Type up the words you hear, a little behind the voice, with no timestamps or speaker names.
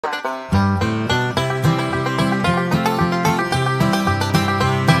Hey,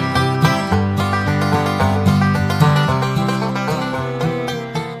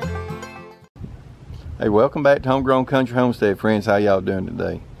 welcome back to Homegrown Country Homestead, friends. How y'all doing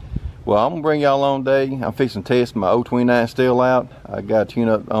today? Well, I'm gonna bring y'all on today. I'm fixing to test my 029 Stihl out. I got a tune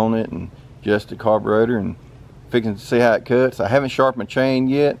up on it and adjust the carburetor and fixing to see how it cuts. I haven't sharpened my chain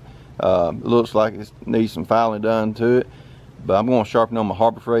yet. It looks like it needs some filing done to it, but I'm going to sharpen on my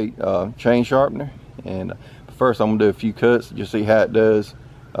Harbor Freight chain sharpener. And first I'm gonna do a few cuts to just see how it does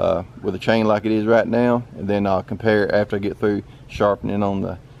with a chain like it is right now, and then I'll compare it after I get through sharpening on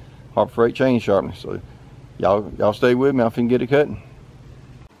the Harbor Freight chain sharpener. So y'all stay with me. I can get it cutting.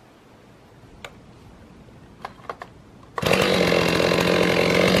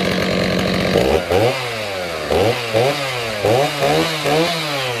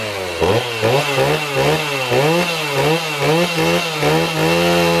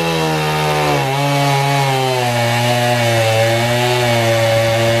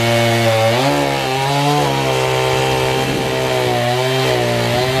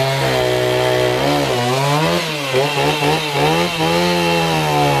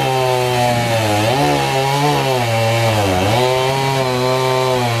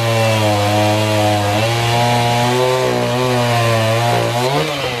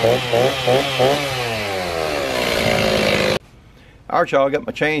 Alright y'all, I got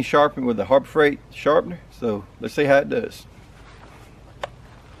my chain sharpened with the Harbor Freight sharpener, so let's see how it does.